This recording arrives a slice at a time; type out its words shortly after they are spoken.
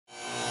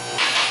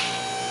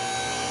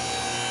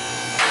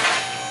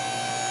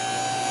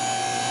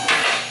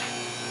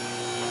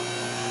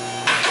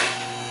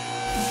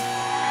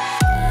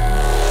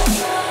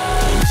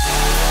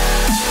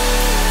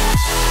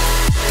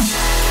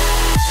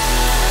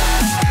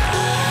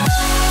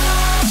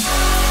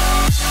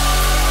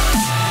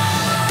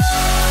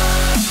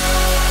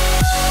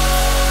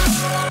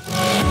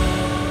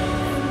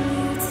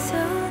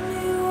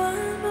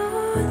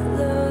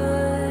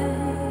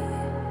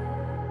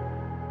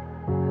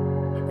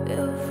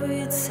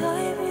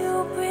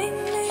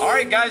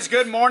Alright guys,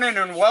 good morning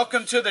and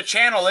welcome to the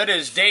channel. It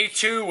is day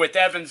 2 with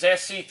Evan's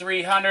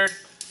SC300.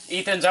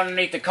 Ethan's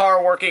underneath the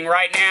car working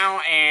right now,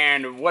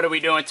 and what are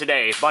we doing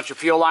today? A bunch of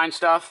fuel line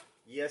stuff?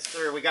 Yes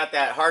sir, we got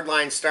that hard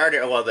line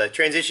started, well the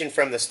transition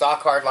from the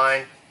stock hard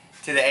line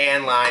to the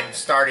AN line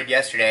started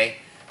yesterday.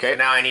 Okay. So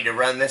now I need to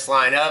run this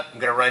line up. I'm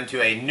going to run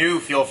to a new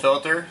fuel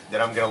filter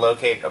that I'm going to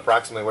locate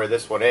approximately where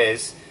this one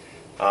is.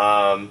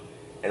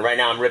 And right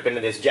now I'm ripping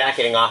this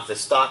jacketing off the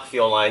stock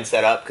fuel line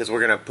setup because we're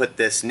going to put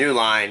this new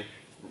line,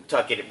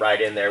 tuck it right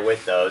in there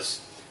with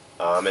those.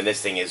 And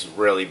this thing is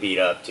really beat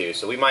up too.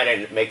 So we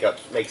might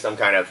make some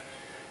kind of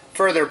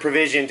further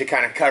provision to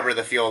kind of cover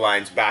the fuel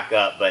lines back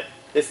up. But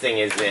this thing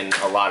is in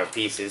a lot of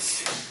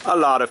pieces. A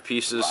lot of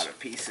pieces. A lot of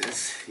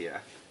pieces, yeah.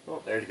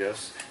 Oh, there it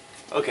goes.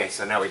 Okay,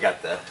 so now we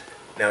got the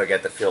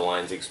fuel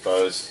lines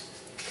exposed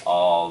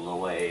all the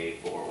way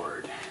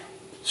forward.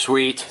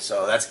 Sweet.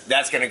 So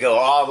that's going to go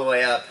all the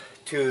way up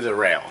to the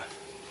rail.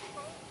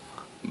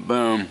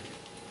 Boom.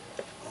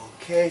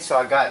 Okay, so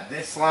I got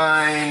this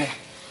line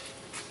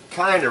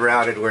kind of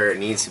routed where it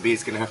needs to be.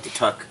 It's going to have to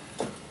tuck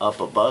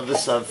up above the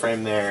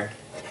subframe there,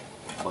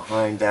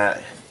 behind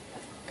that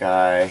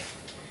guy.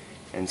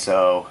 And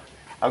so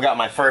I've got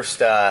my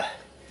first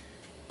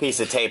piece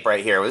of tape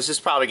right here. This is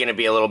probably going to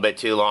be a little bit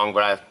too long,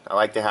 but I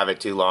like to have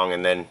it too long,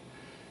 and then,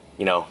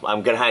 you know,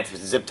 I'm going to have to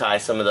zip tie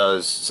some of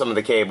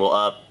the cable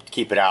up to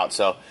keep it out.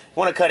 So I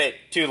want to cut it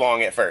too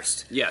long at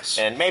first. Yes.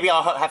 And maybe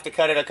I'll have to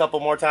cut it a couple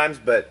more times,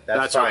 but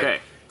that's fine. Okay.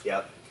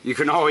 Yep. You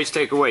can always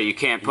take away. You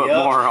can't put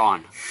more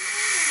on.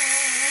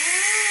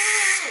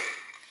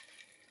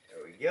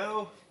 There we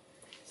go.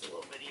 It's a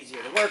little bit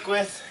easier to work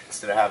with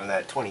instead of having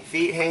that 20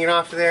 feet hanging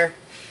off of there.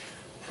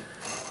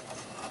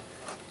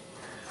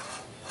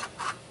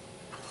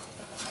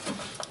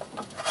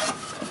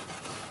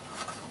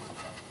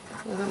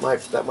 Well,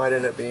 that might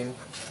end up being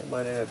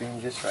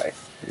just right.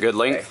 Good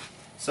length. Okay.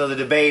 So the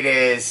debate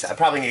is, I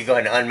probably need to go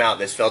ahead and unmount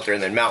this filter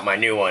and then mount my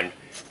new one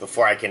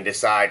before I can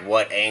decide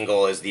what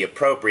angle is the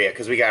appropriate,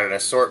 because we got an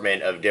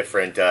assortment of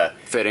different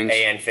fittings.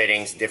 AN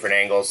fittings, different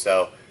angles.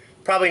 So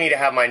probably need to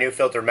have my new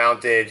filter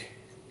mounted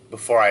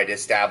before I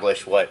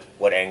establish what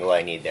angle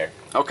I need there.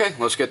 Okay,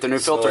 let's get the new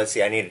filter. So let's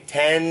see, I need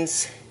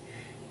 10s,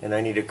 and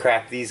I need to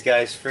crack these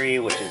guys free,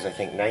 which is I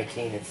think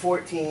 19 and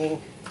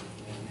 14.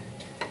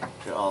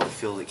 All the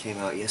fuel that came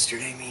out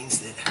yesterday means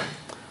that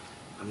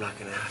I'm not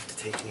going to have to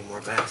take any more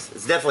baths.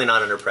 It's definitely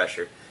not under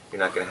pressure. You're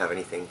not going to have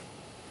anything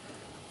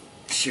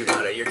shoot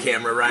out at your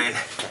camera, Ryan.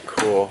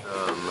 Cool.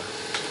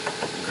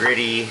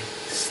 Gritty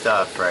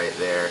stuff right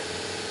there.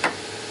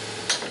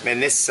 Man,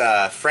 this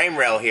frame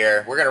rail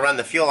here, we're going to run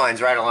the fuel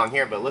lines right along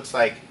here, but it looks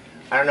like,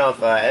 I don't know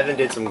if Evan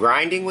did some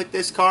grinding with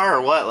this car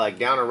or what, like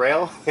down a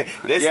rail.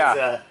 This is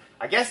I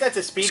guess that's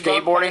a speed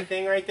bump kind of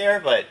thing right there,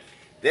 but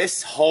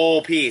this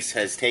whole piece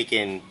has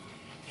taken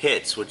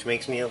hits, which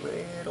makes me a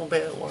little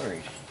bit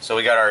worried. So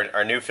we got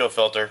our new fuel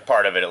filter,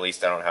 part of it at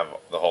least. I don't have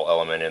the whole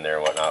element in there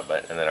and whatnot,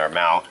 and then our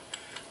mount.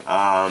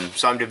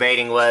 So I'm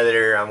debating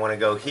whether I want to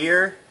go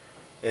here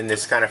in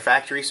this kind of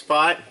factory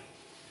spot,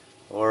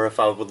 or if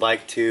I would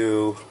like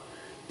to.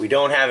 We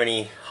don't have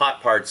any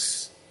hot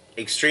parts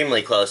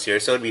extremely close here,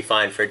 so it'd be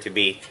fine for it to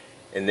be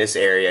in this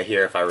area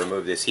here if I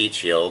remove this heat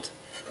shield.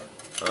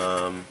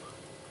 Kind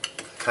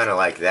of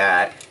like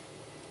that,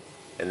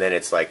 and then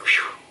it's like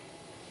whew,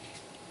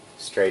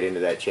 straight into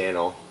that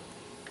channel.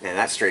 Man,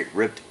 that straight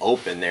ripped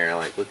open there.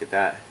 Like, look at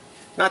that.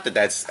 Not that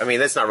that's, I mean,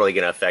 that's not really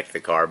going to affect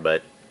the car,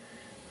 but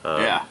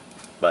yeah.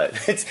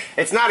 But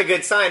it's not a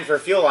good sign for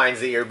fuel lines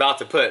that you're about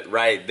to put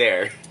right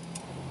there.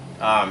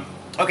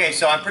 Okay,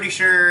 so I'm pretty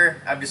sure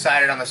I've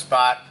decided on the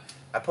spot.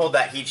 I pulled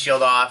that heat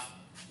shield off.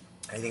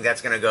 I think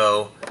that's going to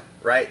go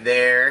right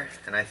there,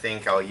 and I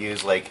think I'll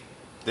use like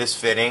this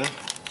fitting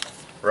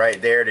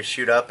right there to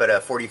shoot up at a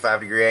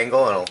 45-degree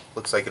angle, and it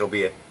looks like it'll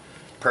be a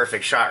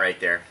perfect shot right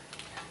there.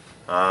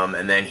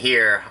 And then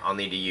here I'll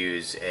need to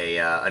use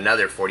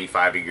another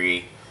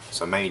 45-degree,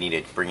 so I may need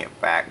to bring it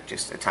back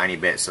just a tiny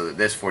bit so that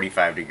this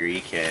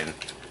 45-degree can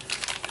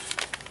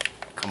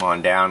come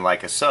on down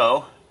like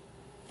so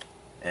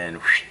and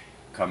whoosh,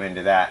 come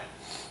into that.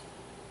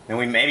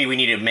 And maybe we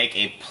need to make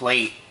a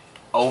plate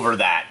over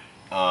that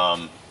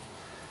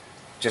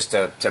just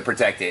to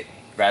protect it,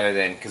 rather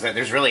than, because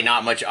there's really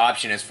not much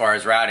option as far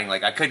as routing.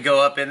 Like, I could go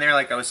up in there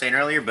like I was saying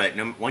earlier, but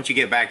once you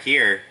get back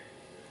here,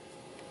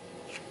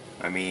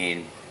 I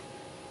mean,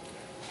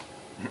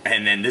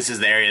 and then this is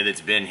the area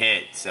that's been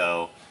hit,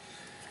 so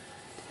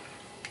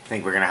I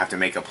think we're going to have to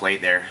make a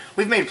plate there.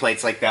 We've made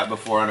plates like that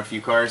before on a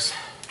few cars.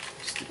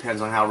 Just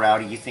depends on how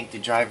rowdy you think the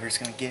driver's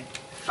going to get.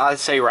 I'd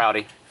say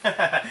rowdy.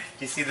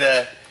 You see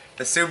the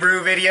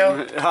Subaru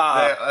video?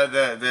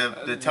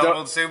 The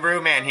totaled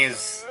Subaru? Man, he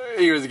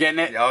was getting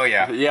it? Oh,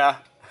 yeah. Yeah.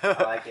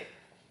 I like it.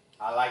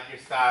 I like your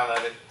style,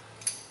 Evan.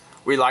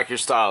 We like your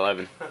style,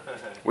 Evan.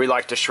 We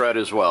like to shred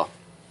as well.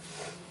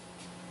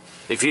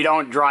 If you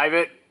don't drive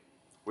it,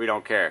 we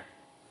don't care.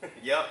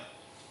 Yep.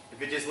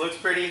 If it just looks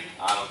pretty,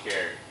 I don't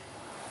care.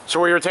 So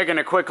we were taking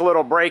a quick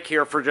little break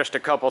here for just a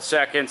couple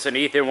seconds, and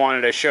Ethan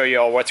wanted to show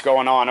y'all what's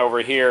going on over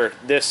here.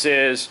 This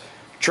is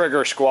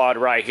Trigger Squad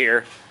right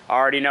here. I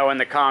already know in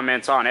the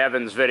comments on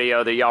Evan's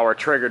video that y'all were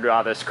triggered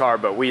by this car,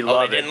 but we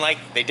love it.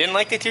 They didn't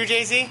like the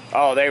 2JZ?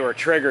 Oh, they were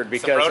triggered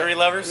because... Some rotary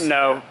lovers?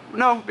 No,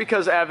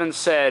 because Evan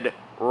said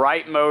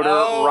right motor,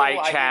 right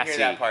chassis. I didn't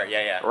hear that part.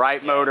 Yeah.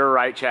 Right motor,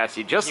 right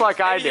chassis, just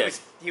like I did.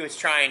 He was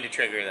trying to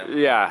trigger them.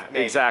 Yeah,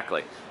 maybe.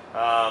 exactly.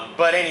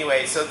 But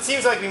anyway, so it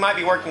seems like we might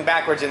be working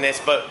backwards in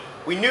this, but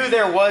we knew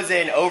there was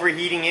an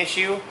overheating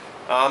issue,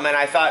 and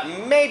I thought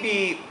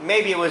maybe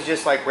it was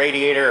just like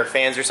radiator or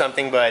fans or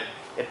something, but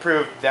it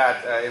proved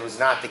that it was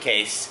not the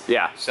case.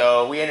 Yeah.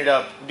 So we ended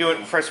up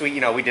doing, first we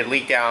did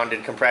leak down,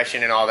 did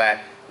compression and all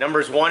that.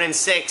 Numbers 1 and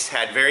 6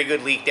 had very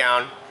good leak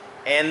down,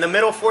 and the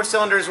middle 4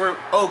 cylinders were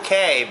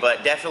okay,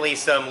 but definitely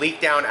some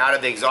leak down out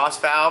of the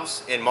exhaust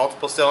valves in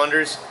multiple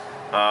cylinders.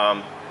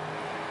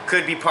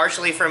 Could be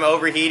partially from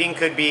overheating,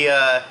 could be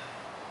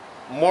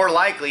more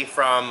likely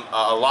from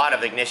a lot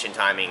of ignition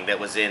timing that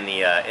was in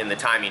the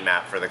timing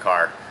map for the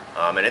car.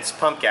 And it's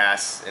pump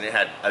gas, and it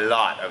had a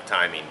lot of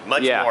timing,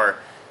 much more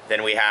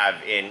than we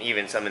have in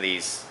even some of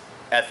these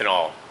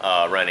ethanol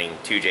running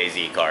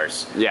 2JZ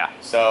cars. Yeah.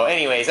 So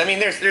anyways, I mean,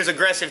 there's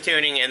aggressive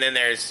tuning, and then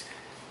there's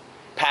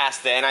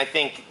past and I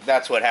think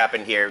that's what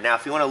happened here. Now,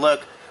 if you want to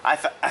look, I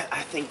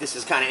think this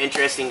is kind of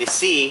interesting to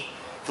see.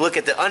 If you look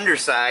at the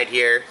underside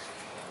here,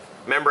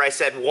 remember I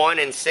said 1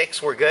 and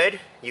 6 were good?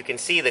 You can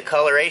see the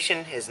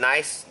coloration is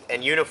nice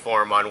and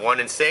uniform on 1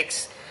 and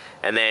 6,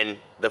 and then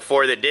the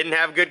 4 that didn't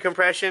have good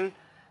compression,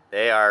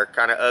 they are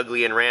kind of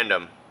ugly and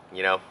random,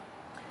 you know?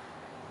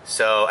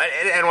 So,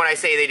 and when I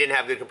say they didn't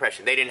have good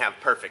compression, they didn't have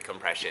perfect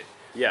compression.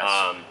 Yes.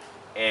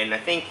 And I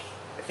think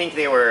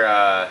they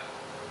were,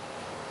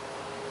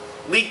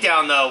 leak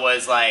down though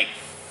was like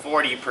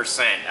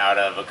 40% out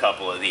of a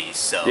couple of these.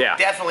 So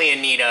definitely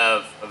in need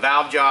of a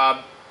valve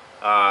job.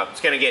 It's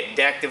going to get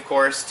decked, of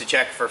course, to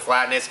check for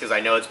flatness because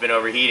I know it's been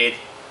overheated.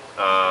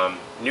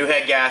 New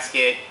head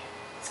gasket.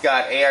 It's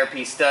got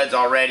ARP studs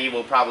already.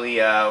 We'll probably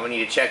we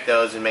need to check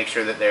those and make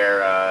sure that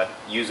they're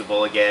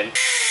usable again.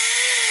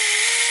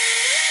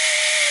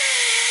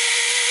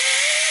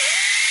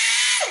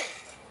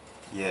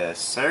 Yes,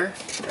 sir.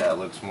 That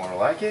looks more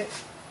like it.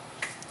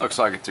 Looks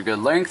like it's a good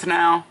length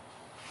now.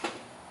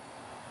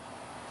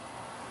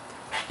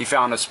 He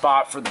found a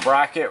spot for the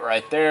bracket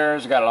right there.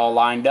 He's got it all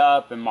lined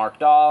up and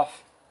marked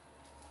off.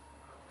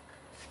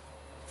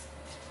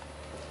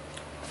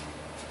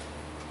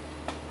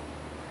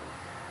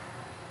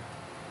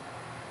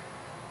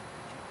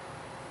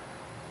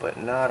 But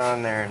not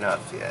on there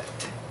enough yet.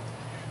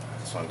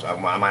 So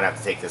I might have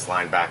to take this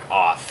line back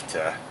off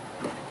to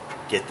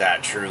get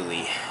that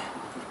truly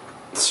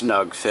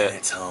snug fit.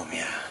 It's home,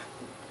 yeah.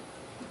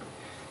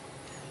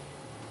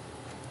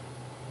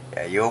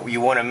 Yeah,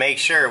 you want to make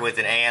sure with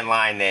an AN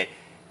line that,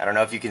 I don't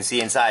know if you can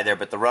see inside there,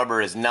 but the rubber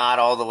is not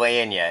all the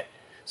way in yet.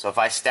 So if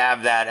I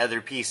stab that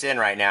other piece in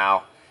right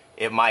now,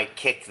 it might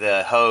kick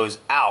the hose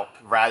out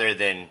rather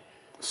than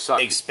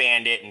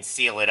expand it and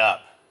seal it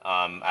up.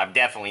 I've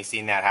definitely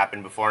seen that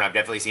happen before, and I've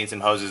definitely seen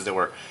some hoses that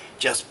were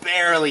just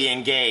barely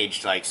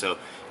engaged. Like, so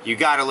you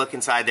got to look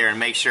inside there and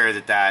make sure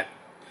that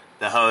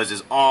the hose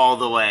is all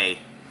the way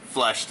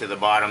flush to the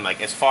bottom, like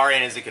as far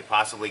in as it could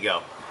possibly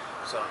go.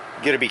 So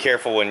you got to be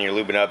careful when you're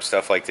lubing up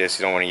stuff like this.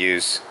 You don't want to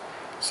use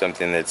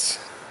something that's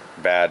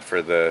bad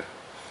for the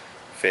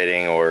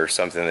fitting or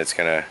something that's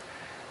going to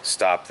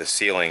stop the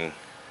sealing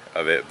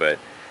of it, but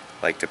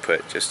I like to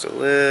put just a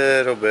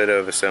little bit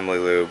of assembly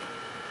lube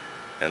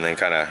and then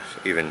kind of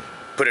even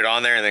put it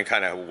on there and then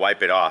kind of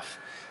wipe it off.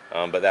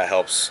 But that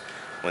helps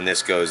when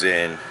this goes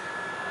in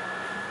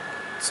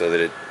so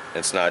that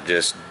it's not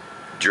just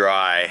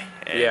dry.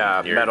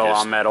 And metal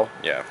on metal.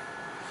 Yeah.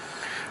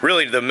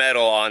 Really, the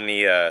metal on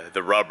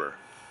the rubber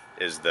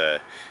is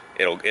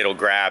it'll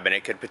grab, and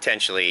it could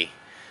potentially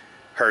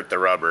hurt the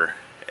rubber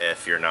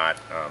if you're not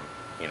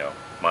you know,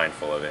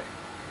 mindful of it.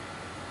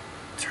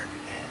 Turn it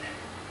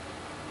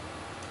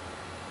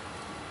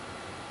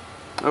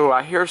in. Oh,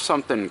 I hear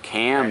something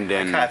cammed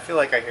in. I feel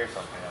like I hear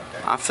something out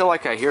there. I feel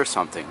like I hear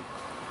something.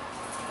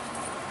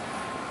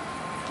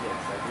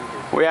 Yes, I do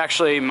hear. We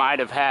actually might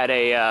have had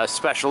a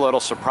special little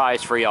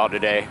surprise for y'all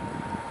today.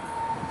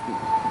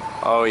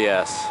 Oh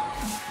yes.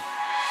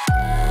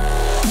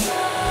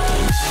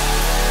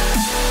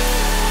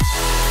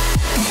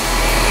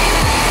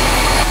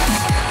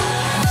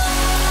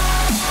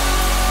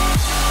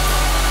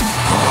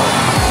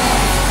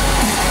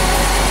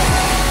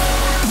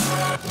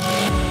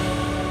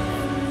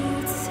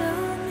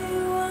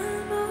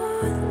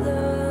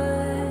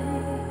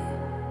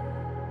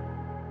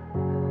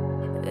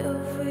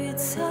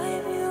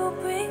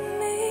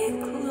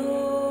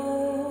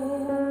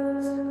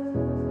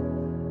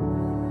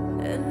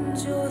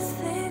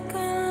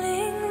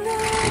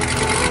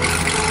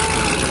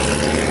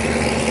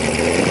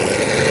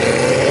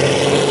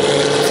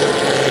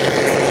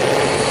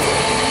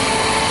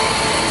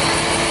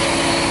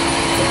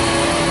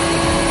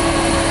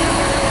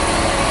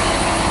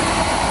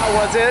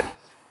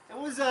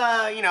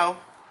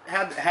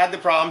 had the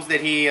problems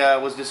that he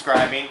was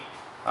describing.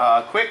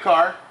 Quick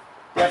car,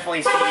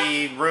 definitely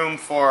see room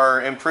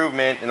for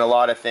improvement in a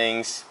lot of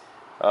things.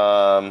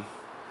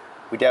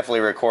 We definitely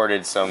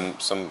recorded some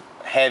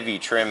heavy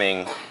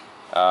trimming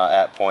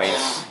at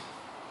points.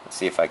 Let's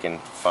see if I can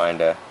find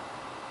a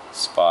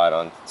spot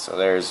on. So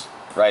there's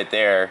right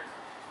there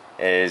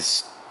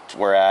is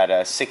we're at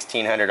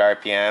 1600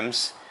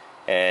 RPMs,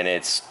 and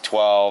it's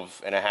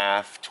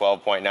 12.5,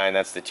 12.9.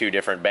 That's the two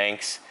different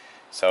banks.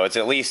 So it's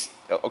at least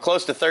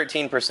close to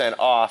 13%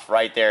 off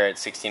right there at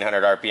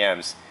 1600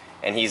 RPMs,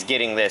 and he's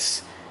getting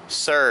this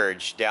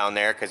surge down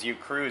there because you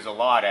cruise a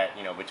lot at,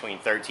 you know, between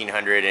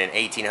 1300 and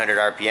 1800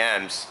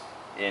 RPMs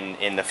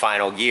in the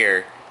final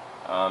gear.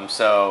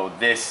 So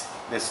this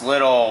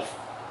little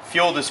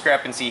fuel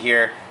discrepancy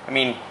here, I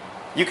mean,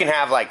 you can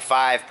have like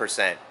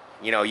 5%.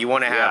 You know, you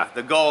want to have,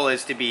 the goal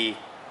is to be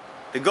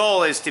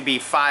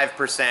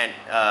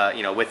 5%,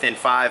 you know, within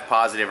 5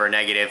 positive or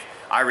negative.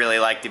 I really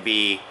like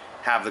to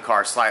have the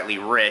car slightly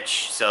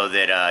rich so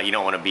that you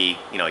don't want to be,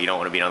 you know, you don't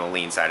want to be on the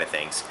lean side of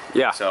things.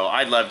 Yeah. So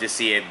I'd love to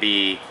see it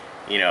be,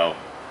 you know,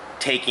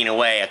 taking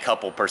away a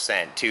couple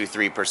percent,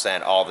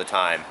 2-3% all the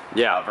time.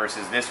 Yeah.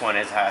 Versus this one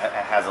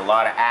has a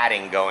lot of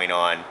adding going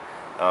on.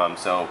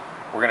 So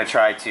we're gonna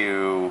try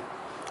to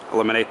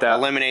eliminate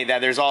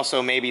that. There's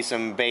also maybe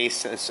some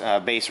base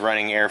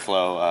running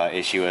airflow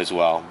issue as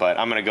well. But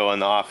I'm gonna go in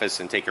the office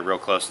and take a real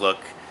close look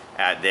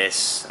at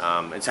this.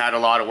 It's had a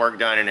lot of work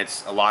done, and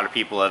a lot of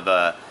people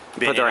have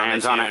put their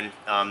hands on it.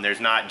 There's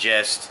not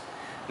just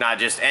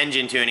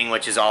engine tuning,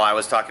 which is all I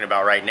was talking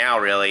about right now,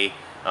 really.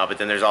 But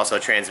then there's also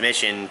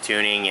transmission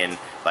tuning and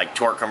like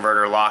torque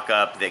converter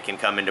lockup that can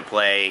come into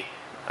play.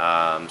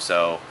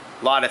 So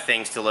a lot of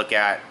things to look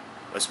at,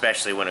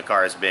 especially when a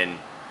car has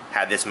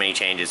had this many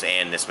changes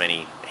and this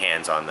many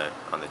hands on the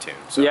tune.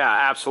 So.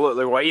 Yeah,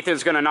 absolutely. Well,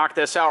 Ethan's going to knock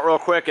this out real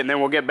quick, and then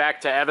we'll get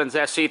back to Evan's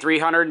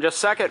SC300 in just a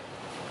second.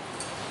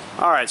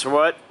 All right, so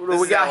what do we got here?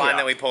 This is that line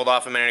that we pulled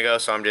off a minute ago,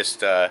 so I'm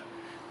just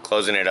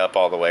closing it up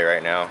all the way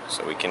right now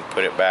so we can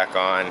put it back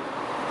on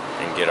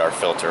and get our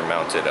filter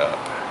mounted up.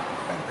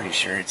 I'm pretty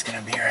sure it's going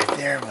to be right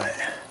there, but...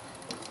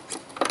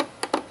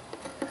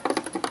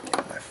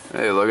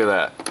 Hey, look at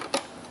that.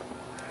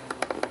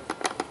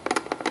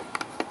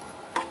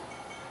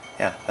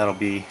 Yeah, that'll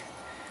be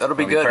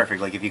good.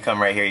 Perfect. Like if you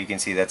come right here, you can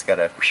see that's got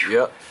a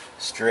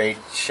straight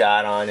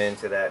shot on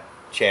into that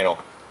channel.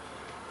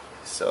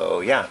 So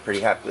yeah,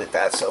 pretty happy with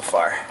that so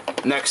far.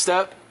 Next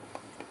step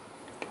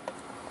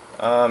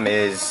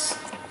is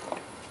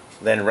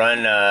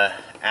then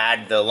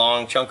add the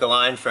long chunk of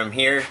line from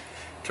here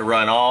to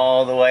run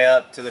all the way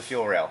up to the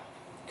fuel rail.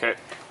 Okay.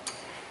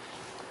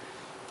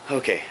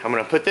 Okay, I'm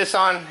gonna put this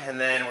on, and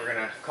then we're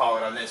gonna call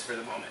it on this for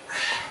the moment.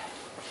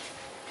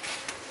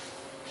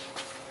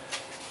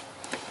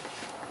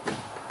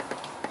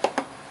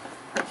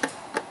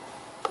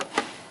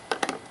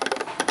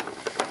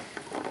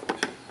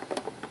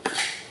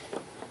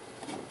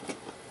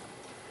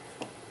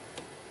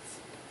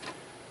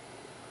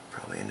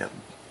 End up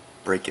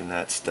breaking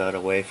that stud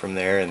away from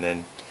there, and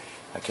then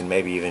I can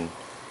maybe even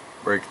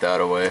break that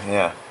away.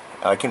 Yeah,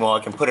 I can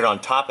put it on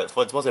top of it.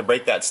 So once I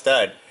break that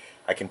stud,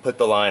 I can put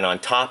the line on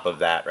top of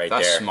that right there.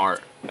 That's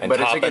smart. And but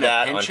top of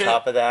that, on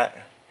top of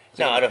that,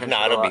 no,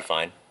 it'll be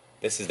fine.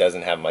 This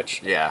doesn't have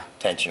much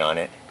tension on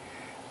it.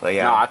 But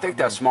yeah, no, I think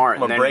that's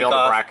smart. And then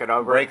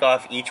break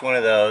off each one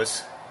of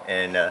those,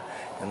 and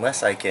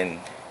unless I can.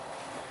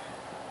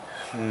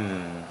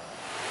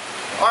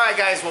 Alright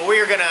guys, well, we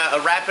are going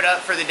to wrap it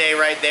up for the day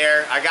right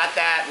there. I got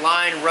that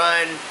line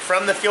run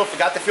from the fuel,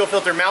 got the fuel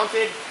filter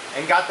mounted,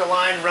 and got the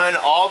line run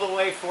all the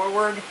way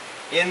forward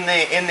in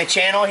the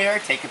channel here.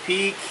 Take a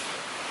peek.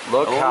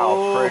 Look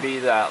how pretty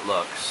that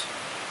looks.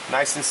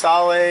 Nice and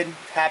solid.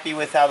 Happy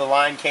with how the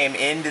line came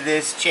into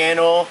this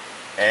channel,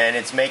 and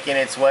it's making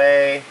its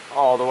way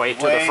all the way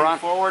to the front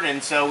forward.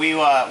 And so we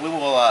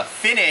will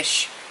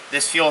finish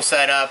this fuel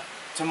setup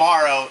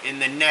tomorrow in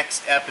the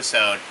next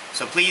episode.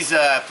 So please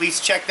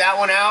check that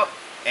one out,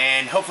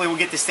 and hopefully we'll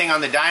get this thing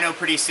on the dyno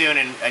pretty soon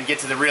and get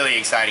to the really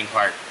exciting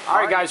part. All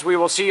right guys, we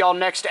will see y'all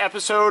next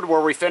episode where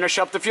we finish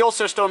up the fuel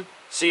system.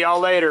 See y'all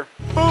later.